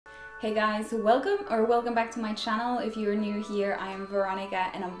Hey guys, welcome back to my channel. If you're new here, I am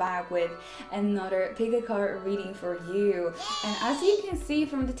Veronica and I'm back with another pick a card reading for you. And as you can see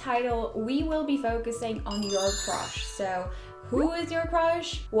from the title, we will be focusing on your crush. So who is your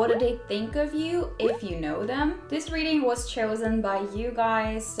crush? What do they think of you if you know them? This reading was chosen by you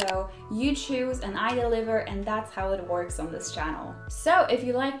guys, so you choose and I deliver, and that's how it works on this channel. So if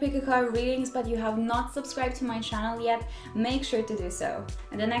you like pick a card readings but you have not subscribed to my channel yet, make sure to do so.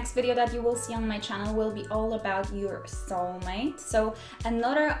 And the next video that you will see on my channel will be all about your soulmate. So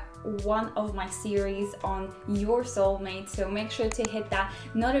another one of my series on your soulmate, so make sure to hit that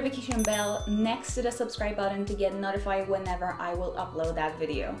notification bell next to the subscribe button to get notified whenever I will upload that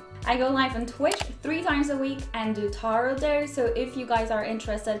video. I go live on Twitch 3 times a week and do tarot there, so if you guys are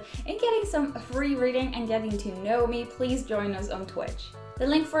interested in getting some free reading and getting to know me, please join us on Twitch. The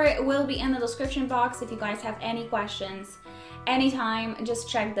link for it will be in the description box. If you guys have any questions anytime, just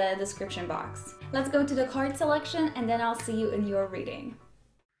check the description box. Let's go to the card selection and then I'll see you in your reading.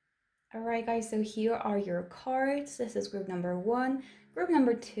 Alright guys, so here are your cards. This is group number 1, group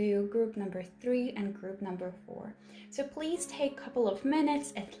number 2, group number 3, and group number 4. So please take a couple of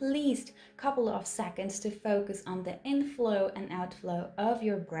minutes, at least a couple of seconds, to focus on the inflow and outflow of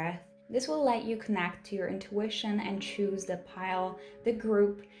your breath. This will let you connect to your intuition and choose the pile, the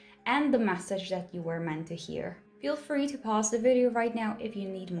group, and the message that you were meant to hear. Feel free to pause the video right now if you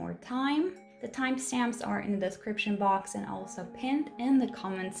need more time. The timestamps are in the description box and also pinned in the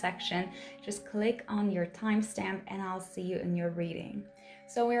comment section. Just click on your timestamp and I'll see you in your reading.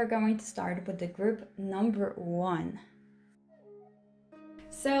 So we are going to start with the group number 1.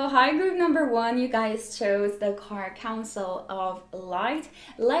 So hi group number 1, you guys chose the card Council of Light.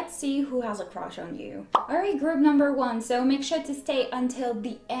 Let's see who has a crush on you. Alright, group number 1, so make sure to stay until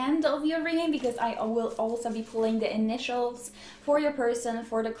the end of your reading because I will also be pulling the initials for your person,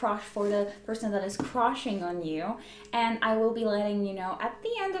 for the crush, for the person that is crushing on you. And I will be letting you know at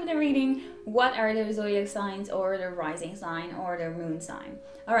the end of the reading what are their zodiac signs or their rising sign or their moon sign.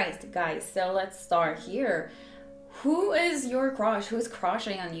 Alright guys, so let's start here. Who is your crush? Who's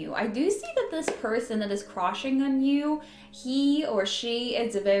crushing on you? I do see that this person that is crushing on you, he or she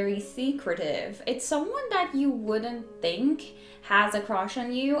is very secretive. It's someone that you wouldn't think has a crush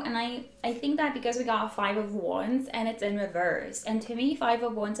on you, and I think that because we got 5 of Wands and it's in reverse, and to me 5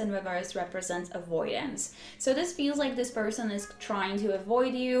 of Wands in reverse represents avoidance. So this feels like this person is trying to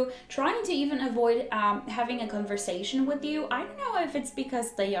avoid you, trying to even avoid having a conversation with you. I don't know if it's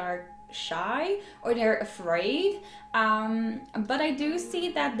because they are shy or they're afraid, but I do see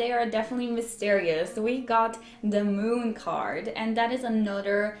that they are definitely mysterious. We got the Moon card, and that is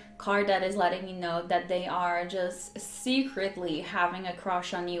another card that is letting me know that they are just secretly having a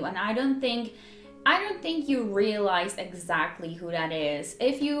crush on you, and I don't think you realize exactly who that is.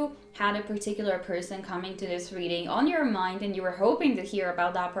 If you had a particular person coming to this reading on your mind and you were hoping to hear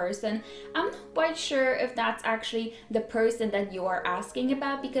about that person, I'm not quite sure if that's actually the person that you are asking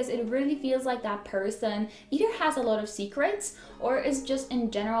about, because it really feels like that person either has a lot of secrets or is just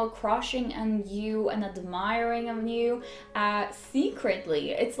in general crushing on you and admiring on you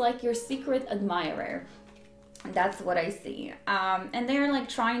secretly. It's like your secret admirer. That's what I see, and they're like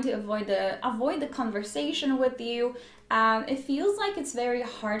trying to avoid the conversation with you. It feels like it's very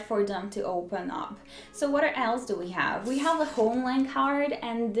hard for them to open up. So what else do we have? We have a Homeland card,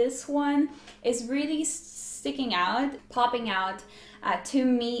 and this one is really sticking out, popping out to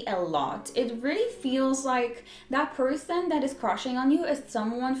me a lot. It really feels like that person that is crushing on you is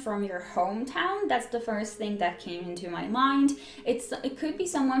someone from your hometown. That's the first thing that came into my mind. It could be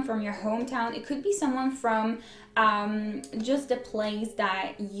someone from your hometown. It could be someone from just a place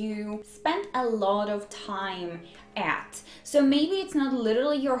that you spent a lot of time at. So maybe it's not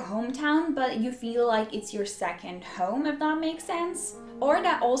literally your hometown, but you feel like it's your second home, if that makes sense. Or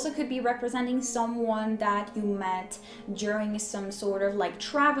that also could be representing someone that you met during some sort of like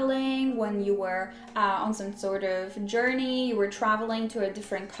traveling, when you were on some sort of journey, you were traveling to a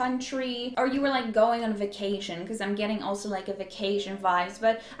different country, or you were like going on vacation, because I'm getting also like a vacation vibes,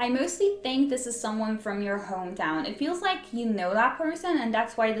 but I mostly think this is someone from your hometown. It feels like you know that person, and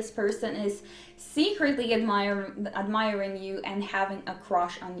that's why this person is secretly admiring you and having a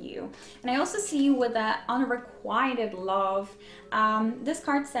crush on you. And I also see you with that unrequited love. This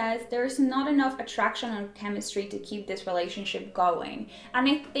card says there's not enough attraction or chemistry to keep this relationship going, and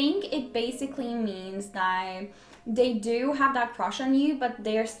I think it basically means that they do have that crush on you, but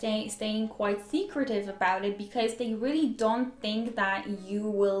they're staying quite secretive about it because they really don't think that you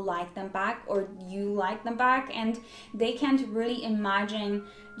will like them back or you like them back, and they can't really imagine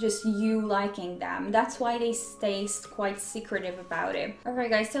just you liking them. That's why they stay quite secretive about it.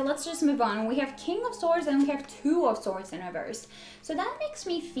 Alright guys, so let's just move on. We have King of Swords and we have Two of Swords in reverse. So that makes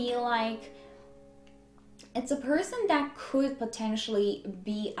me feel like it's a person that could potentially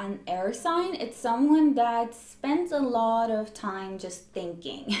be an air sign. It's someone that spends a lot of time just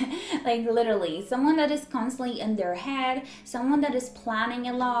thinking. Like literally, someone that is constantly in their head, someone that is planning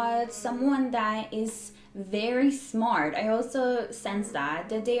a lot, someone that is very smart. I also sense that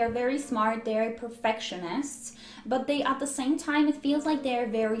they are very smart, they're perfectionists, but they at the same time it feels like they're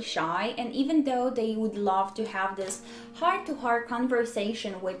very shy, and even though they would love to have this heart-to-heart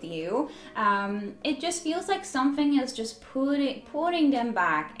conversation with you, it just feels like something is just putting them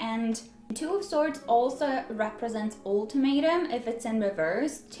back. And Two of Swords also represents ultimatum if it's in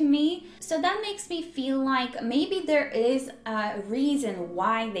reverse to me. So that makes me feel like maybe there is a reason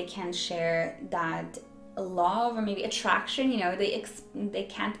why they can't share that love or maybe attraction. You know, they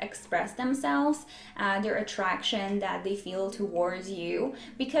can't express themselves, their attraction that they feel towards you,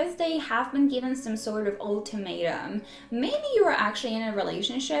 because they have been given some sort of ultimatum. Maybe you are actually in a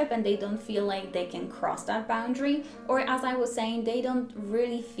relationship and they don't feel like they can cross that boundary, or as I was saying, they don't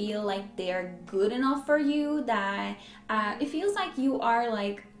really feel like they're good enough for you, that it feels like you are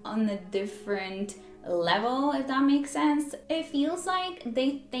like on a different level, if that makes sense. It feels like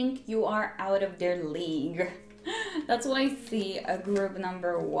they think you are out of their league. That's what I see a group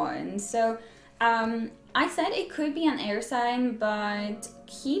number one. So I said it could be an air sign, but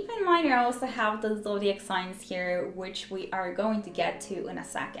keep in mind I also have the zodiac signs here, which we are going to get to in a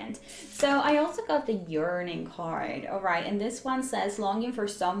second. So I also got the yearning card. All right, and this one says longing for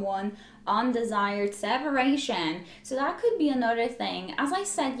someone, undesired separation. So that could be another thing. As I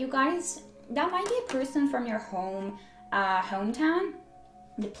said, you guys, that might be a person from your hometown,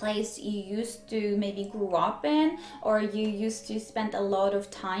 the place you used to maybe grew up in, or you used to spend a lot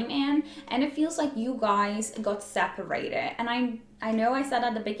of time in, and it feels like you guys got separated. And I know I said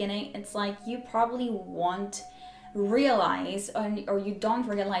at the beginning, it's like you probably won't realize, or you don't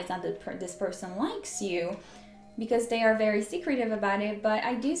realize that this person likes you, because they are very secretive about it. But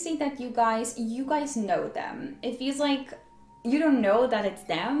I do see that you guys know them. It feels like you don't know that it's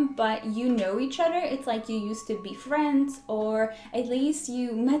them, but you know each other. It's like you used to be friends, or at least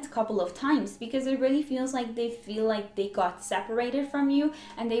you met a couple of times, because it really feels like they feel like they got separated from you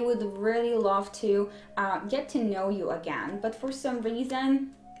and they would really love to get to know you again. But for some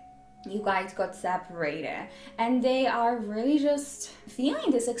reason, you guys got separated, and they are really just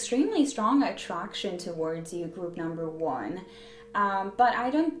feeling this extremely strong attraction towards you, group number one. But I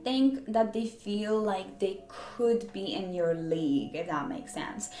don't think that they feel like they could be in your league, if that makes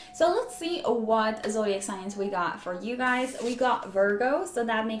sense. So let's see what zodiac signs we got for you guys. We got Virgo, so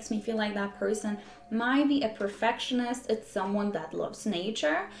that makes me feel like that person might be a perfectionist. It's someone that loves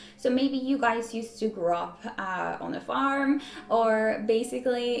nature. So maybe you guys used to grow up on a farm, or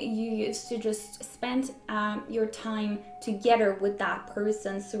basically you used to just spend your time together with that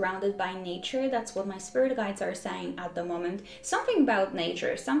person surrounded by nature. That's what my spirit guides are saying at the moment. Something about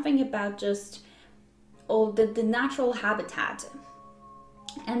nature, something about just all the natural habitat,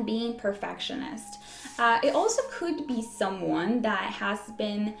 and being perfectionist. It also could be someone that has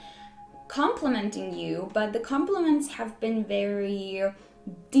been complimenting you, but the compliments have been very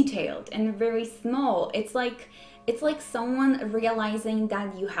detailed and very small. It's like someone realizing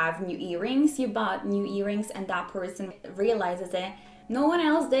that you have new earrings, you bought new earrings, and that person realizes it. No one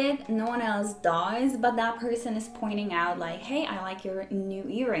else did, no one else does, but that person is pointing out like, hey, I like your new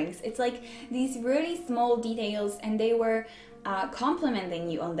earrings. It's like these really small details, and they were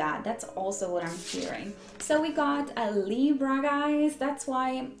complimenting you on that. That's also what I'm hearing. So we got a Libra, guys. That's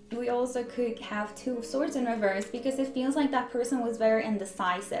why we also could have Two of Swords in reverse, because it feels like that person was very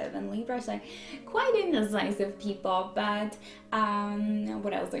indecisive, and Libras are quite indecisive people. But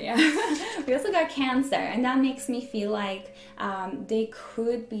what else do we have? We also got Cancer, and that makes me feel like they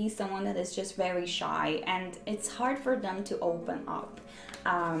could be someone that is just very shy, and it's hard for them to open up.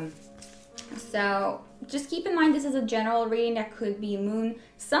 So just keep in mind, this is a general reading that could be Moon,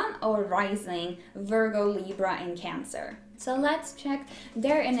 Sun, or Rising, Virgo, Libra, and Cancer. So let's check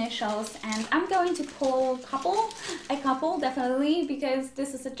their initials, and I'm going to pull a couple definitely, because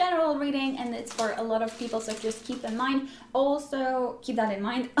this is a general reading and it's for a lot of people, so just keep in mind. Also, keep that in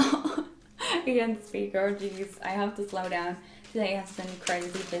mind. I can't speak, oh geez, I have to slow down. Today has been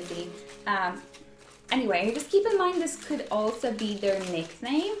crazy busy. Anyway, just keep in mind this could also be their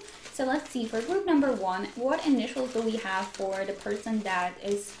nickname. So So let's see, for group number 1, what initials do we have for the person that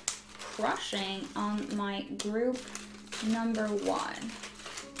is crushing on my group number 1?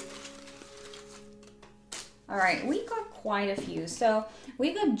 All right, we got quite a few. So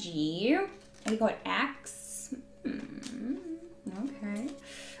we got G, we got X, okay.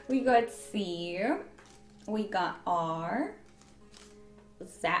 We got C, we got R,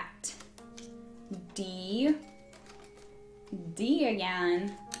 Z, D, D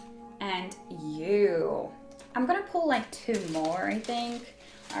again, and U. I'm gonna pull like 2 more, I think.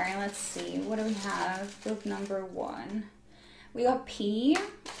 All right, let's see. What do we have? Group number 1. We got P,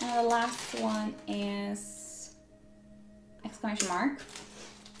 and the last one is exclamation mark.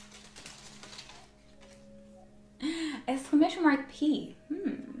 Exclamation mark P.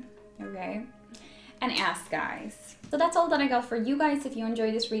 Okay. And S, guys. So that's all that I got for you guys. If you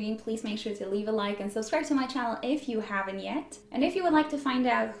enjoyed this reading, please make sure to leave a like and subscribe to my channel if you haven't yet. And if you would like to find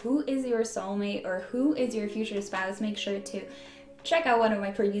out who is your soulmate or who is your future spouse, make sure to check out one of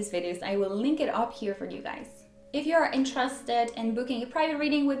my previous videos. I will link it up here for you guys. If you are interested in booking a private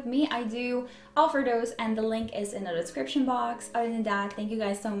reading with me, I do offer those and the link is in the description box. Other than that, thank you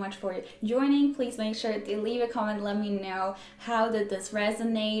guys so much for joining. Please make sure to leave a comment. Let me know how did this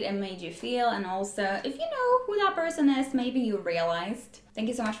resonate and made you feel, and also if you know who that person is, maybe you realized. Thank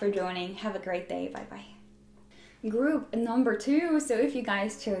you so much for joining. Have a great day. Bye bye. Group number 2. So if you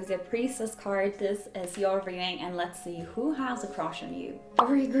guys chose the Priestess card, this is your reading, and let's see who has a crush on you.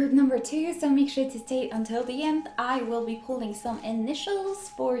 Alright, group number 2, so make sure to stay until the end. I will be pulling some initials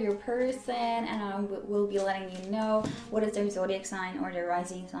for your person, and I will be letting you know what is their zodiac sign or their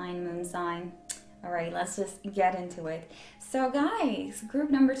rising sign, moon sign. Alright, let's just get into it. So guys, group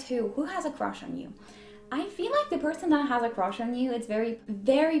number 2, who has a crush on you? I feel like the person that has a crush on you, it's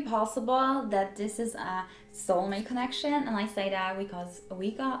very possible that this is a soulmate connection, and I say that because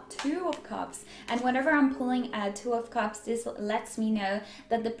we got 2 of cups, and whenever I'm pulling a 2 of cups, this lets me know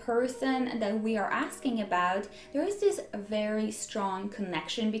that the person that we are asking about, there is this very strong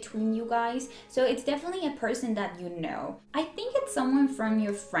connection between you guys. So it's definitely a person that you know. I think it's someone from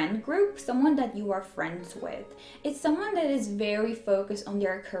your friend group, someone that you are friends with. It's someone that is very focused on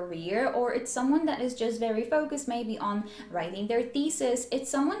their career, or it's someone that is just very focused maybe on writing their thesis. It's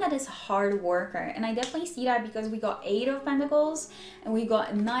someone that is a hard worker, and I definitely see that because we got 8 of Pentacles, and we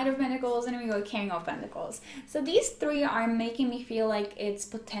got Knight of Pentacles, and we got King of Pentacles. So these 3 are making me feel like it's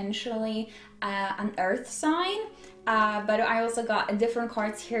potentially an earth sign, but I also got different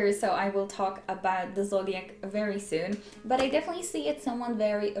cards here, so I will talk about the zodiac very soon. But I definitely see it's someone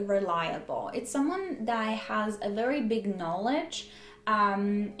very reliable. It's someone that has a very big knowledge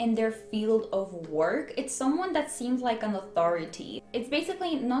in their field of work. It's someone that seems like an authority. It's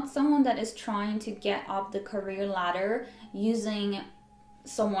basically not someone that is trying to get up the career ladder using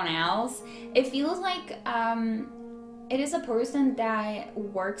someone else. It feels like it is a person that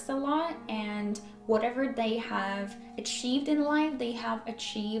works a lot, and whatever they have achieved in life, they have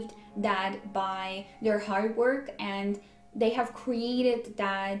achieved that by their hard work, and they have created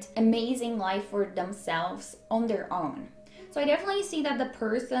that amazing life for themselves on their own. So I definitely see that the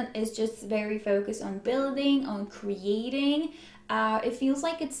person is just very focused on building, on creating. It feels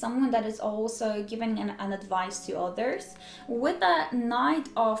like it's someone that is also giving an advice to others. With the Knight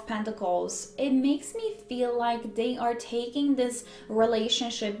of Pentacles, it makes me feel like they are taking this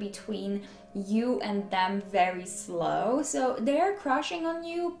relationship between you and them very slow. So they're crushing on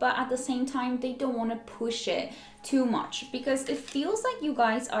you, but at the same time, they don't want to push it too much, because it feels like you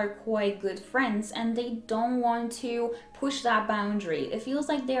guys are quite good friends and they don't want to push that boundary. It feels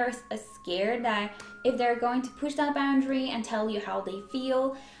like they're scared that if they're going to push that boundary and tell you how they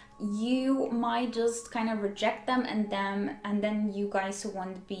feel, you might just kind of reject them, and then you guys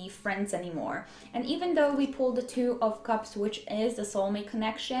won't be friends anymore. And even though we pulled the 2 of Cups, which is the soulmate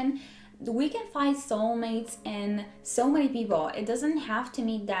connection, we can find soulmates in so many people. It doesn't have to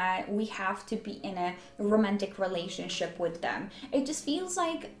mean that we have to be in a romantic relationship with them. It just feels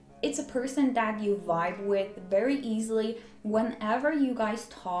like it's a person that you vibe with very easily. Whenever you guys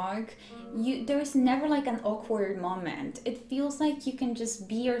talk, there's never like an awkward moment. It feels like you can just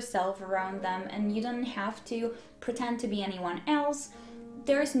be yourself around them, and you don't have to pretend to be anyone else.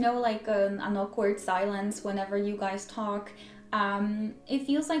 There's no like an awkward silence whenever you guys talk. It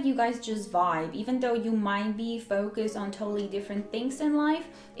feels like you guys just vibe. Even though you might be focused on totally different things in life,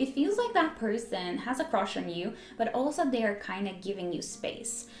 it feels like that person has a crush on you, but also they're kind of giving you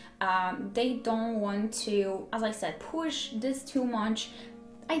space. They don't want to, as I said, push this too much.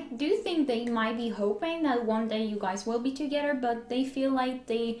 I do think they might be hoping that one day you guys will be together, but they feel like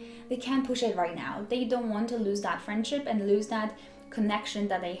they can't push it right now. They don't want to lose that friendship and lose that connection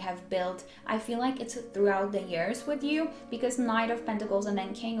that they have built. I feel like it's throughout the years with you, because Knight of Pentacles and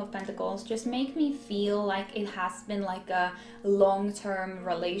then King of Pentacles just make me feel like it has been like a long-term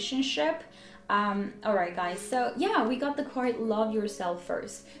relationship. Alright guys, so yeah, we got the card Love Yourself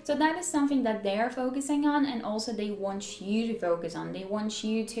First. So that is something that they're focusing on, and also they want you to focus on. They want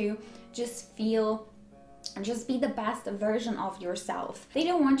you to just feel and just be the best version of yourself. They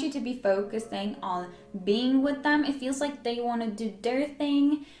don't want you to be focusing on being with them. It feels like they want to do their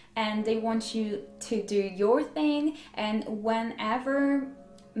thing and they want you to do your thing, and whenever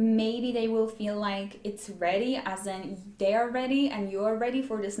maybe they will feel like it's ready, as in they're ready and you're ready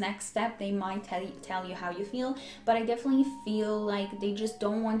for this next step, they might tell you how you feel. But I definitely feel like they just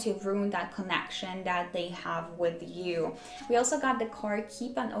don't want to ruin that connection that they have with you. We also got the card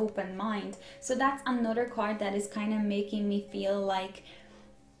Keep an Open Mind. So that's another card that is kind of making me feel like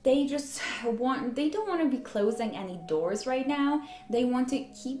they don't want to be closing any doors right now. They want to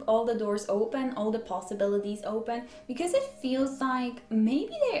keep all the doors open, all the possibilities open, because it feels like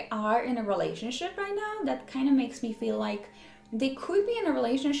maybe they are in a relationship right now. That kind of makes me feel like they could be in a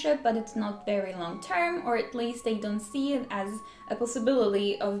relationship, but it's not very long term, or at least they don't see it as a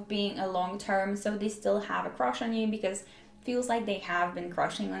possibility of being a long term. So they still have a crush on you, because feels like they have been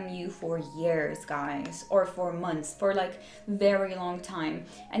crushing on you for years, guys, or for months, for like very long time.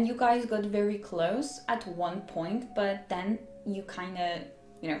 And you guys got very close at one point, but then you kind of,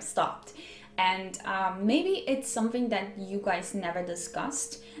 you know, stopped. And maybe it's something that you guys never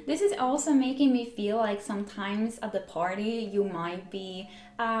discussed. This is also making me feel like sometimes at the party you might be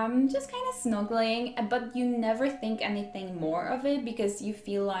just kind of snuggling, but you never think anything more of it, because you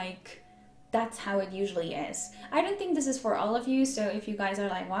feel like that's how it usually is. I don't think this is for all of you, so if you guys are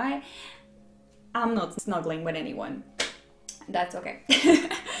like, why? I'm not snuggling with anyone. That's okay.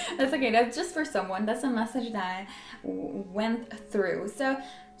 That's okay, that's just for someone. That's a message that went through. So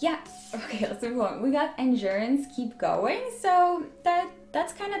yeah, okay, let's move on. We got Endurance, Keep Going. So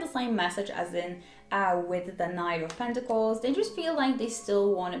that's kind of the same message as in with the Knight of Pentacles. They just feel like they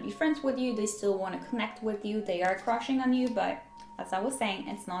still want to be friends with you. They still want to connect with you. They are crushing on you, but as I was saying,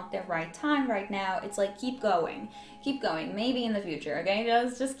 it's not the right time right now. It's like, keep going, maybe in the future, okay?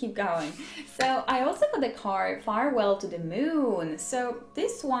 Just keep going. So I also got the card Farewell to the Moon. So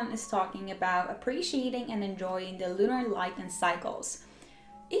this one is talking about appreciating and enjoying the lunar light and cycles.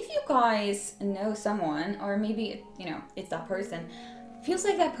 If you guys know someone, or maybe, you know, it's that person, feels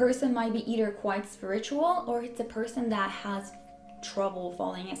like that person might be either quite spiritual, or it's a person that has trouble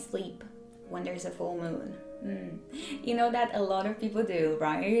falling asleep when there's a full moon. You know that a lot of people do,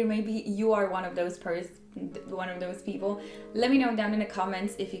 right? Maybe you are one of those people. Let me know down in the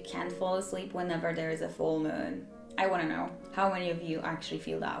comments if you can't fall asleep whenever there is a full moon. I want to know how many of you actually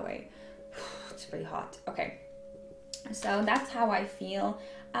feel that way. It's pretty hot. Okay, so that's how I feel.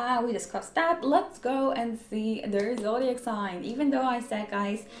 We discussed that. Let's go and see their zodiac sign. Even though I said,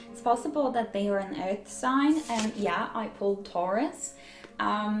 guys, it's possible that they are an earth sign, and yeah, I pulled Taurus.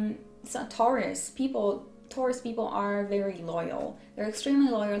 So Taurus people are very loyal. They're extremely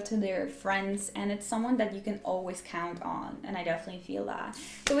loyal to their friends, and it's someone that you can always count on, and I definitely feel that.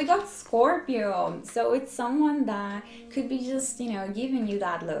 So we got Scorpio. So it's someone that could be just, you know, giving you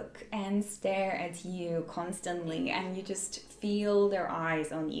that look and stare at you constantly, and you just feel their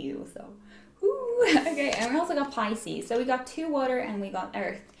eyes on you. So whoo. Okay, and we also got Pisces. So we got 2 water and we got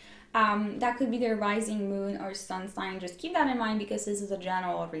earth. That could be their rising, moon, or sun sign. Just keep that in mind, because this is a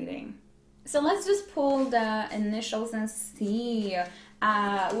general reading. So let's just pull the initials and see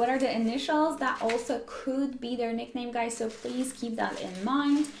what are the initials. That also could be their nickname, guys, so please keep that in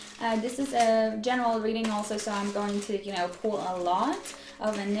mind. This is a general reading also, so I'm going to, you know, pull a lot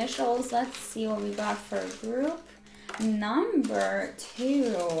of initials. Let's see what we got for group number 2.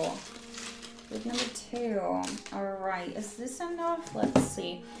 Group number 2. All right, is this enough? Let's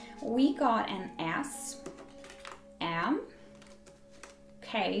see. We got an S, M,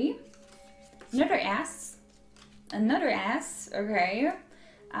 K, another S, okay.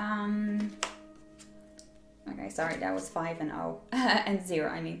 Okay, sorry, that was 5 and O, and 0,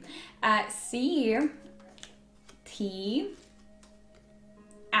 I mean. C, T,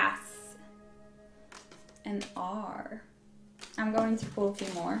 S, and R. I'm going to pull a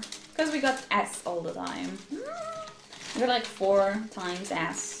few more, because we got S all the time. We got like 4 times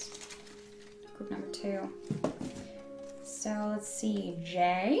S. Group number 2. So let's see,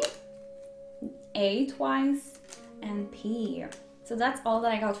 J, A twice, and P. So that's all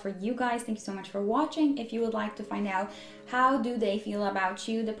that I got for you guys. Thank you so much for watching. If you would like to find out how do they feel about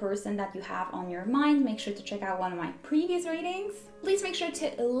you, the person that you have on your mind, make sure to check out one of my previous readings. Please make sure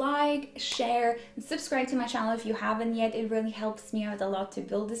to like, share, and subscribe to my channel if you haven't yet. It really helps me out a lot to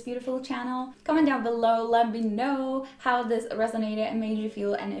build this beautiful channel. Comment down below, let me know how this resonated and made you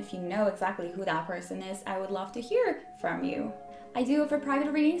feel, and if you know exactly who that person is, I would love to hear from you. I do offer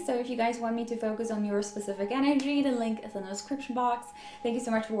private readings, so if you guys want me to focus on your specific energy, the link is in the description box. Thank you so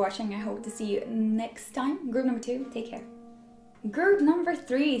much for watching. I hope to see you next time. Group number 2, take care. Group number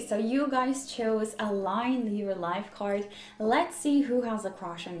 3, so you guys chose Align Your Life card. Let's see who has a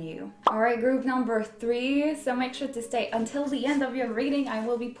crush on you. Alright, group number 3, so make sure to stay until the end of your reading. I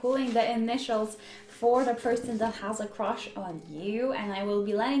will be pulling the initials for the person that has a crush on you, and I will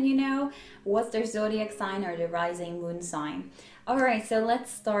be letting you know what's their zodiac sign or the rising moon sign. Alright, so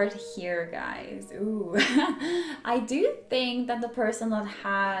let's start here, guys. Ooh. I do think that the person that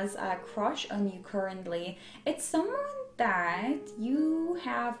has a crush on you currently, it's someone that you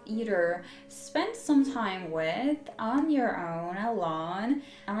have either spent some time with on your own, alone.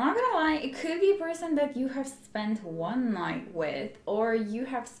 I'm not gonna lie, it could be a person that you have spent one night with, or you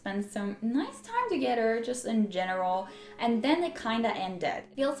have spent some nice time together just in general, and then it kind of ended.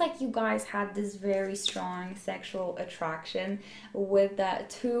 It feels like you guys had this very strong sexual attraction with the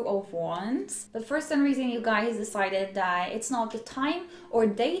 2 of Wands, but for some reason you guys decided that it's not the time, or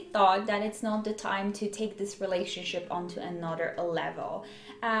they thought that it's not the time to take this relationship onto another level.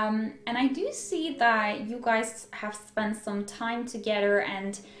 And I do see that you guys have spent some time together,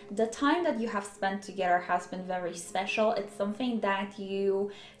 and the time that you have spent together has been very special. It's something that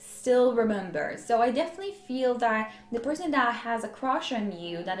you still remember. So I definitely feel that the person that has a crush on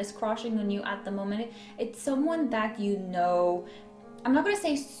you, that is crushing on you at the moment, it's someone that you know, I'm not gonna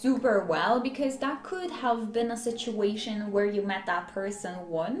say super well, because that could have been a situation where you met that person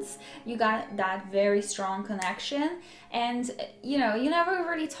once, you got that very strong connection, and you know, you never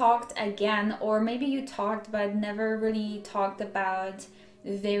really talked again, or maybe you talked but never really talked about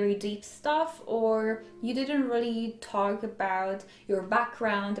very deep stuff, or you didn't really talk about your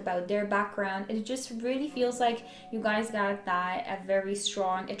background, about their background. It just really feels like you guys got that a very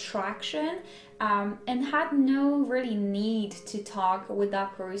strong attraction, and had no really need to talk with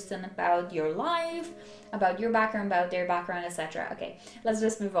that person about your life, about your background, about their background, etc. Okay, let's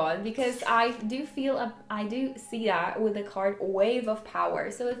just move on, because I do see that with the card Wave of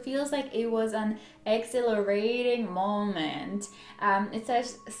Power. So it feels like it was an exhilarating moment. It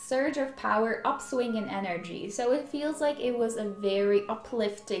says surge of power, upswing in energy. So it feels like it was a very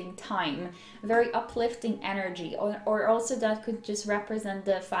uplifting time, very uplifting energy, or also that could just represent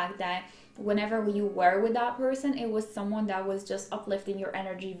the fact that whenever you were with that person, it was someone that was just uplifting your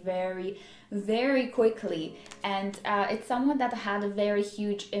energy very, very quickly, and it's someone that had a very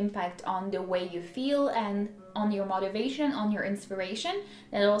huge impact on the way you feel and on your motivation, on your inspiration.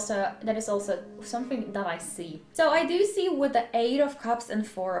 That is also something that I see. So I do see with the 8 of Cups and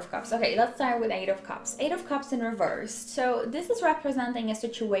 4 of Cups. Okay, let's start with 8 of Cups. 8 of Cups in reverse. So this is representing a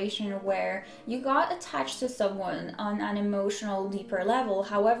situation where you got attached to someone on an emotional, deeper level.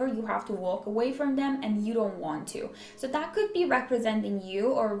 However, you have to walk away from them and you don't want to. So that could be representing you,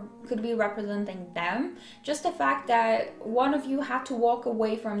 or could be representing them. Just the fact that one of you had to walk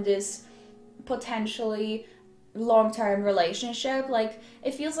away from this potentially long-term relationship. Like,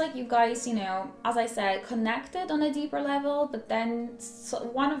 it feels like you guys, you know, as I said, connected on a deeper level, but then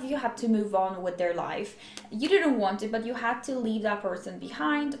one of you had to move on with their life. You didn't want it, but you had to leave that person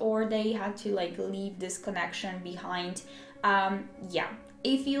behind, or they had to like leave this connection behind. Yeah,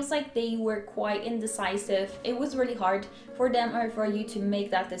 it feels like they were quite indecisive. It was really hard for them or for you to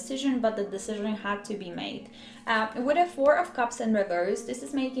make that decision, but the decision had to be made. With a 4 of Cups in reverse, this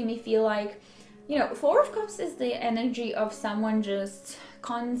is making me feel like, you know, 4 of Cups is the energy of someone just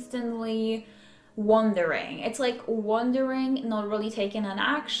constantly wondering. It's like wondering, not really taking an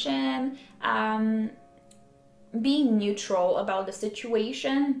action, being neutral about the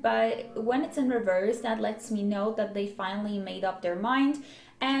situation. But when it's in reverse, that lets me know that they finally made up their mind.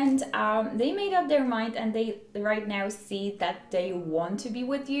 And they made up their mind, and they right now see that they want to be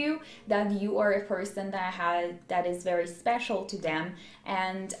with you, that you are a person that is very special to them.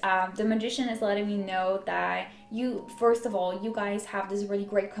 And the Magician is letting me know that you, first of all, you guys have this really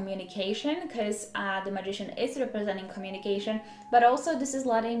great communication, because the Magician is representing communication, but also this is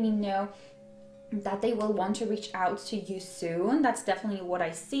letting me know that they will want to reach out to you soon. That's definitely what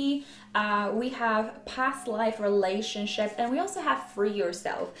I see. We have past life relationship, and we also have free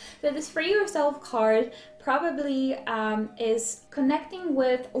yourself. So this free yourself card probably is connecting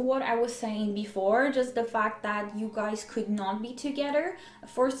with what I was saying before, just the fact that you guys could not be together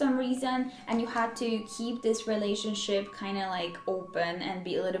for some reason, and you had to keep this relationship kind of like open and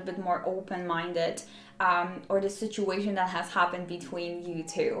be a little bit more open-minded, or the situation that has happened between you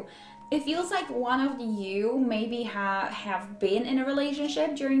two. It feels like one of you maybe have been in a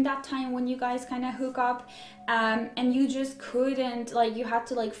relationship during that time when you guys kind of hook up, and you just couldn't, like, you had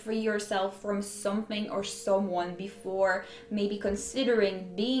to like free yourself from something or someone before maybe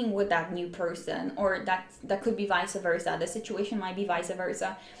considering being with that new person, or that could be vice versa. The situation might be vice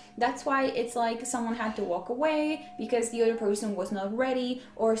versa. That's why it's like someone had to walk away because the other person was not ready,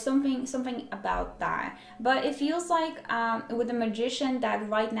 or something about that. But it feels like with the Magician that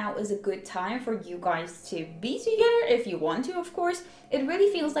right now is a good time for you guys to be together if you want to, of course. It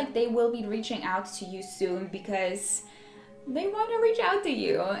really feels like they will be reaching out to you soon because they want to reach out to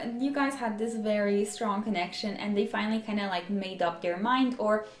you. You guys had this very strong connection, and they finally kind of like made up their mind,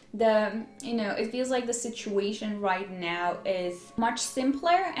 or it feels like the situation right now is much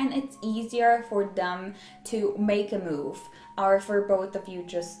simpler and it's easier for them to make a move, or for both of you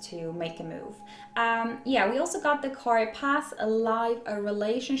just to make a move. Yeah, we also got the card past life a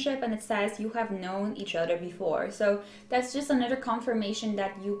relationship, and it says you have known each other before. So that's just another confirmation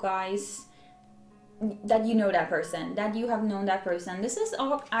that you guys, that you know that person, that you have known that person. This is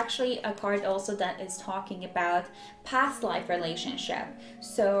actually a card also that is talking about past life relationship.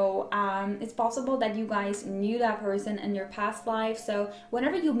 So it's possible that you guys knew that person in your past life. So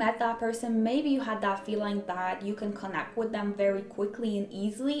whenever you met that person, maybe you had that feeling that you can connect with them very quickly and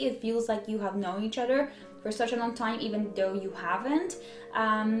easily. It feels like you have known each other for such a long time, even though you haven't.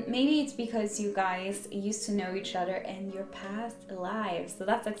 Maybe it's because you guys used to know each other in your past lives. So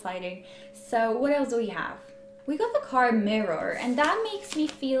that's exciting. So what else do we have? We got the card Mirror, and that makes me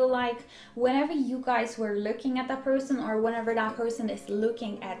feel like whenever you guys were looking at that person, or whenever that person is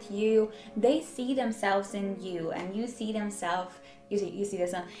looking at you, they see themselves in you, and you see themselves, you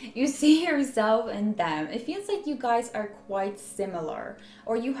see yourself in them. It feels like you guys are quite similar,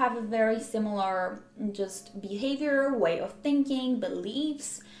 or you have a very similar just behavior, way of thinking,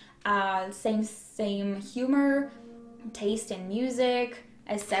 beliefs, same humor, taste in music,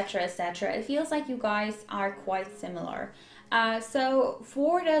 etc, etc. It feels like you guys are quite similar. So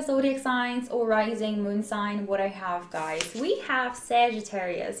for the zodiac signs or rising moon sign, what I have, guys, we have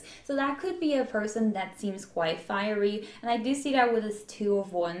Sagittarius. So that could be a person that seems quite fiery, and I do see that with this Two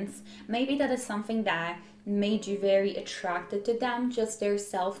of Wands. Maybe that is something that made you very attracted to them, just their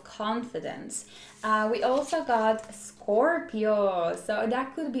self-confidence. We also got Scorpio, so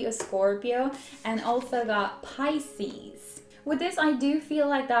that could be a Scorpio, and also got Pisces. With this, I do feel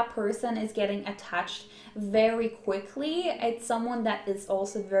like that person is getting attached very quickly. It's someone that is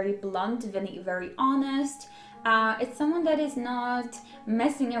also very blunt, very honest. It's someone that is not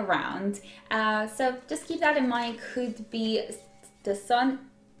messing around. So just keep that in mind. Could be the sun,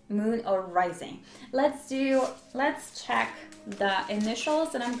 moon, or rising. Let's check the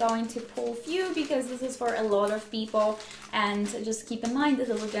initials, and I'm going to pull a few because this is for a lot of people, and just keep in mind this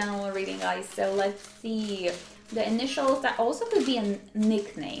is a general reading, guys. So let's see the initials. That also could be a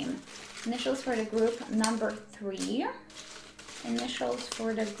nickname. Initials for the group number 3. Initials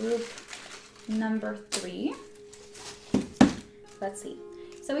for the group number 3. Let's see.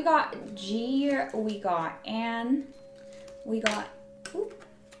 So we got G, we got N, we got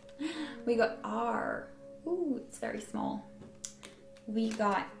R. Ooh, it's very small. We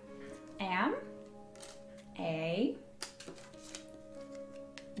got M, A,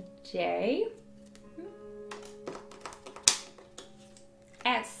 J,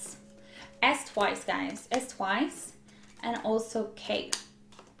 S. S twice, guys. S twice. And also K.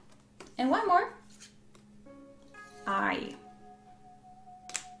 And one more. I.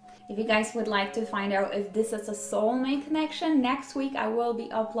 If you guys would like to find out if this is a soulmate connection, next week I will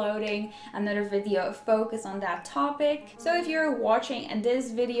be uploading another video focused on that topic. So if you're watching this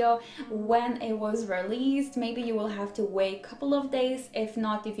video when it was released, maybe you will have to wait a couple of days. If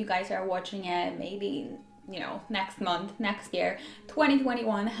not, if you guys are watching it maybe, you know, next month, next year,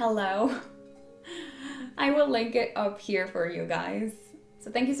 2021, hello. I will link it up here for you guys.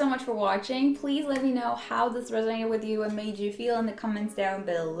 So thank you so much for watching. Please let me know how this resonated with you and made you feel in the comments down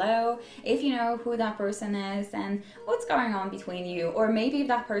below. If you know who that person is and what's going on between you, or maybe if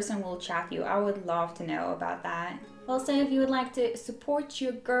that person will chat you, I would love to know about that. Also, if you would like to support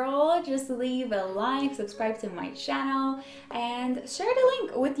your girl, just leave a like, subscribe to my channel, and share the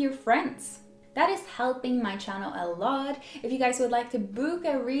link with your friends. That is helping my channel a lot. If you guys would like to book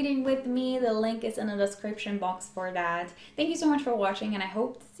a reading with me, the link is in the description box for that. Thank you so much for watching, and I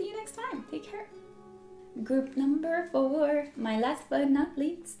hope to see you next time. Take care. Group number 4, my last but not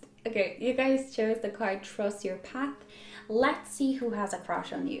least. Okay, you guys chose the card Trust Your Path. Let's see who has a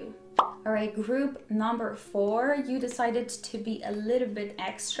crush on you. Alright, group number 4, you decided to be a little bit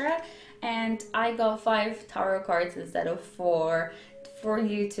extra, and I got 5 tarot cards instead of 4 for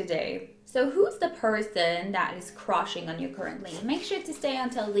you today. So who's the person that is crushing on you currently? Make sure to stay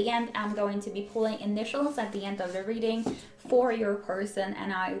until the end. I'm going to be pulling initials at the end of the reading for your person,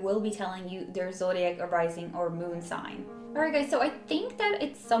 and I will be telling you their zodiac, or rising, or moon sign. Alright guys, so I think that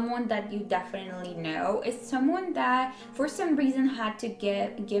it's someone that you definitely know. It's someone that for some reason had to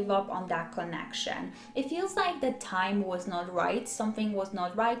give up on that connection. It feels like the time was not right, something was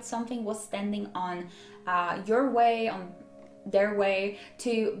not right, something was standing on your way, on their way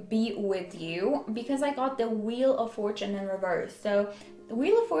to be with you, because I got the Wheel of Fortune in reverse. So the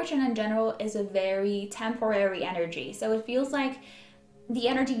Wheel of Fortune in general is a very temporary energy, so it feels like the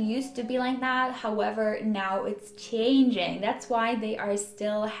energy used to be like that, however now it's changing. That's why they are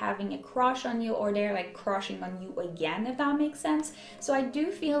still having a crush on you, or they're like crushing on you again, if that makes sense. So I do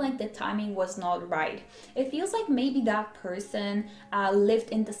feel like the timing was not right. It feels like maybe that person lived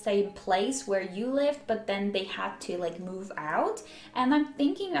in the same place where you lived, but then they had to like move out. And I'm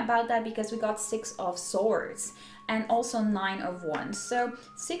thinking about that because we got 6 of Swords and also 9 of Wands. So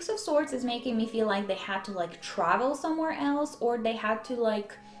 6 of Swords is making me feel like they had to like travel somewhere else, or they had to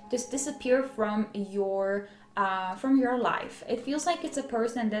like just disappear from your life. It feels like it's a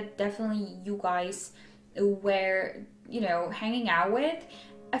person that definitely you guys were, you know, hanging out with.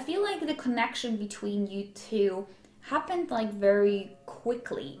 I feel like the connection between you two happened like very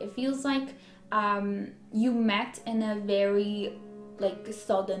quickly. It feels like you met in a very like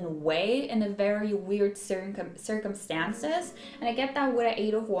sudden way, in a very weird circumstances, and I get that with an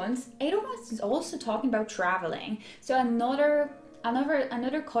 8 of Wands. 8 of Wands is also talking about traveling, so another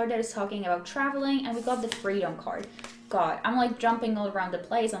card that is talking about traveling. And we got the Freedom card. God, I'm like jumping all around the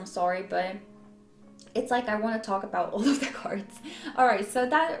place, I'm sorry, but it's like I want to talk about all of the cards. Alright, so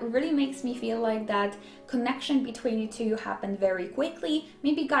that really makes me feel like that connection between you two happened very quickly.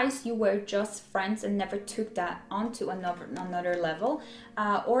 Maybe guys, you were just friends and never took that onto another level.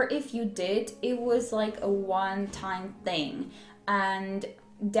 Or if you did, it was like a one-time thing. And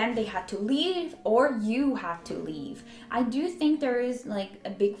then they had to leave, or you had to leave. I do think there is like a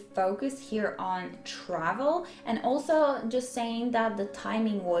big focus here on travel, and also just saying that the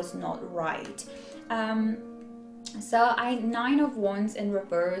timing was not right. So 9 of Wands in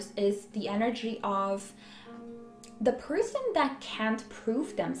reverse is the energy of the person that can't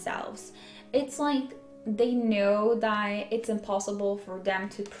prove themselves. It's like they know that it's impossible for them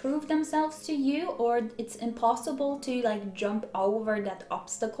to prove themselves to you, or it's impossible to like jump over that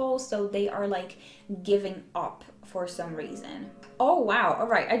obstacle, so they are like giving up for some reason. Oh wow, all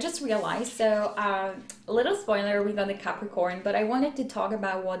right, I just realized, so a little spoiler, we got the Capricorn, but I wanted to talk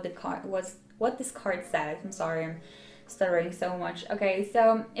about what the card was, what this card says. I'm sorry, I'm stuttering so much. Okay,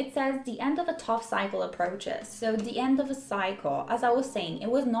 so it says the end of a tough cycle approaches. So the end of a cycle, as I was saying, it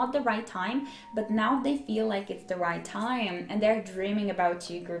was not the right time, but now they feel like it's the right time, and they're dreaming about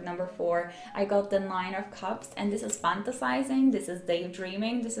you. Group number 4, I got the 9 of Cups, and this is fantasizing, this is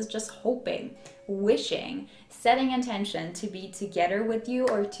daydreaming, this is just hoping, wishing, setting intention to be together with you,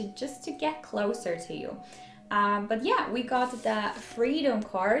 or to just to get closer to you. But yeah, we got the Freedom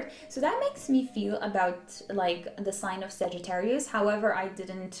card, so that makes me feel about like the sign of Sagittarius. However, I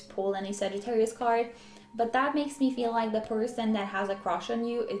didn't pull any Sagittarius card, but that makes me feel like the person that has a crush on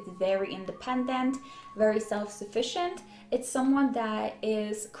you is very independent, very self-sufficient. It's someone that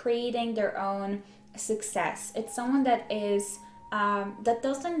is creating their own success. It's someone that is that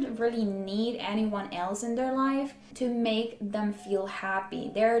doesn't really need anyone else in their life to make them feel happy.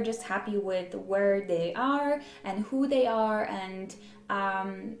 They're just happy with where they are and who they are, and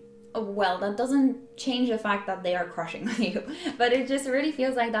well, that doesn't change the fact that they are crushing on you, but it just really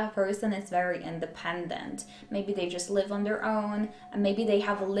feels like that person is very independent. Maybe they just live on their own, and maybe they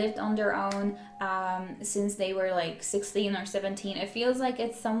have lived on their own since they were like 16 or 17. It feels like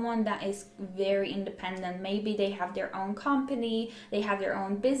it's someone that is very independent. Maybe they have their own company, they have their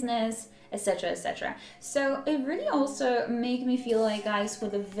own business, etc, etc. So it really also makes me feel like, guys,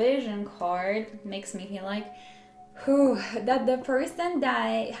 with the Vision card, makes me feel like that the person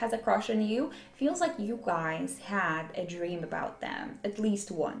that has a crush on you feels like you guys had a dream about them at least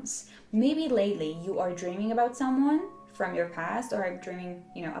once. Maybe lately you are dreaming about someone from your past, or I'm dreaming,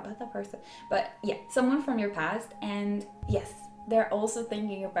 you know, about that person. But yeah, someone from your past, and yes, they're also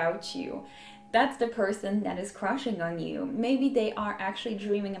thinking about you. that's the person that is crushing on you. Maybe they are actually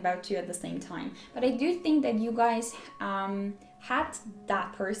dreaming about you at the same time. But I do think that you guys had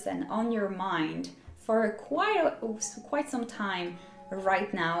that person on your mind for quite some time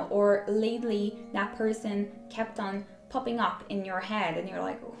right now, or lately that person kept on popping up in your head and you're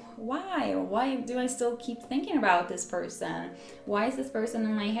like, why do I still keep thinking about this person? Why is this person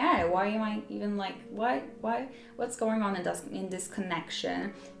in my head? Why am I even like, what's going on in this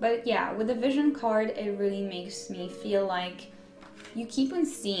connection? But yeah, with the vision card, it really makes me feel like you keep on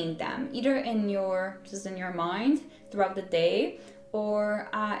seeing them, either in your mind throughout the day, or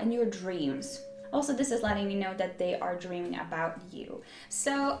in your dreams. Also, this is letting me know that they are dreaming about you.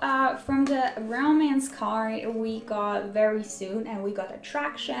 So from the romance card, we got very soon, and we got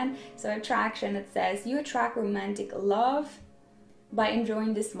attraction. So attraction, it says you attract romantic love by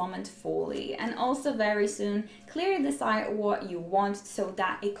enjoying this moment fully. And also very soon, clearly decide what you want so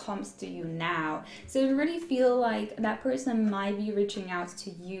that it comes to you now. So you really feel like that person might be reaching out to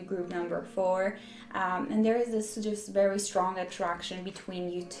you, group number 4. And there is this just very strong attraction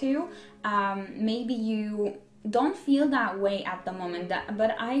between you two. Maybe you don't feel that way at the moment,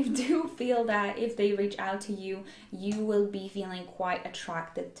 but I do feel that if they reach out to you, you will be feeling quite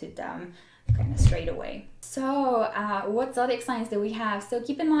attracted to them kind of straight away. So what zodiac signs do we have? So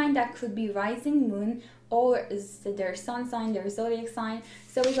keep in mind that could be rising moon, or is their sun sign, their zodiac sign.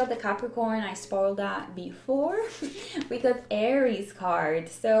 So we got the Capricorn, I spoiled that before. We got Aries card.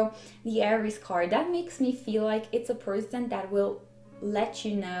 So the Aries card, that makes me feel like it's a person that will let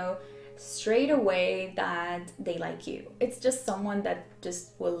you know straight away that they like you. It's just someone that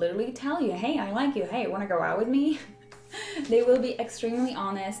just will literally tell you, hey, I like you, hey, wanna go out with me? They will be extremely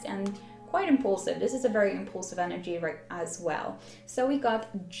honest and quite impulsive. This is a very impulsive energy right as well. So we got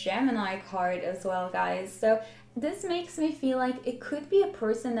Gemini card as well, guys. So this makes me feel like it could be a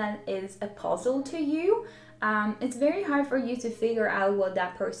person that is a puzzle to you. It's very hard for you to figure out what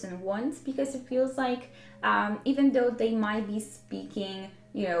that person wants, because it feels like even though they might be speaking,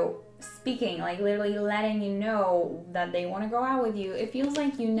 like literally letting you know that they want to go out with you, it feels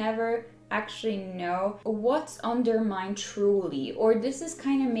like you never actually know what's on their mind truly. Or this is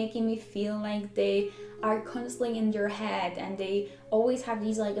kind of making me feel like they are constantly in your head and they always have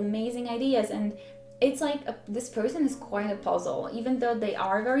these like amazing ideas, and it's like this person is quite a puzzle, even though they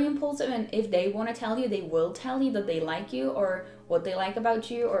are very impulsive, and if they want to tell you, they will tell you that they like you or what they like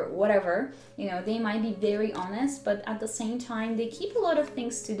about you or whatever. They might be very honest, but at the same time they keep a lot of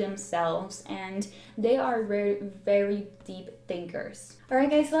things to themselves, and they are very, very deep thinkers. Alright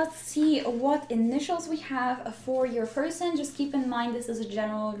guys, let's see what initials we have for your person. Just keep in mind this is a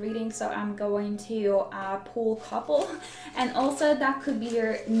general reading, so I'm going to pull couple, and also that could be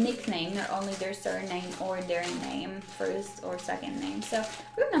their nickname, not only their surname or their name, first or second name. So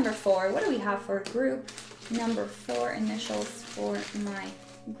group number 4, what do we have for group number 4 initials for my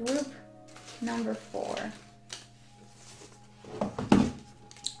group number 4?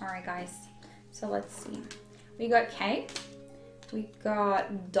 Alright guys, so let's see. We got K, we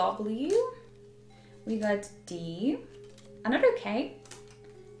got W, we got D, another K,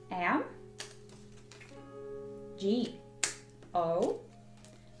 M, G, O,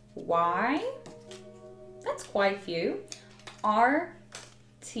 Y, that's quite a few, R,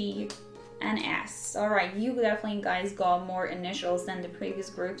 T, and S. Alright, you definitely guys got more initials than the previous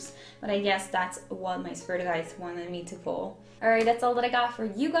groups, but I guess that's what my spirit guides wanted me to pull. Alright, that's all that I got for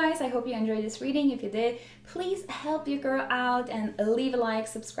you guys. I hope you enjoyed this reading. If you did, please help your girl out and leave a like,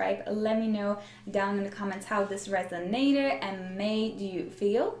 subscribe. Let me know down in the comments how this resonated and made you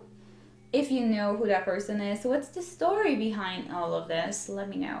feel. If you know who that person is, what's the story behind all of this? Let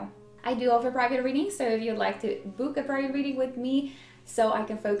me know. I do offer private readings, so if you'd like to book a private reading with me so I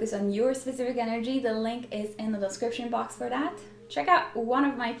can focus on your specific energy, the link is in the description box for that. Check out one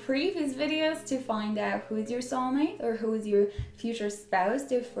of my previous videos to find out who is your soulmate or who is your future spouse,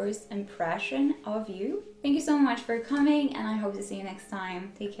 their first impression of you. Thank you so much for coming, and I hope to see you next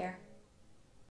time. Take care.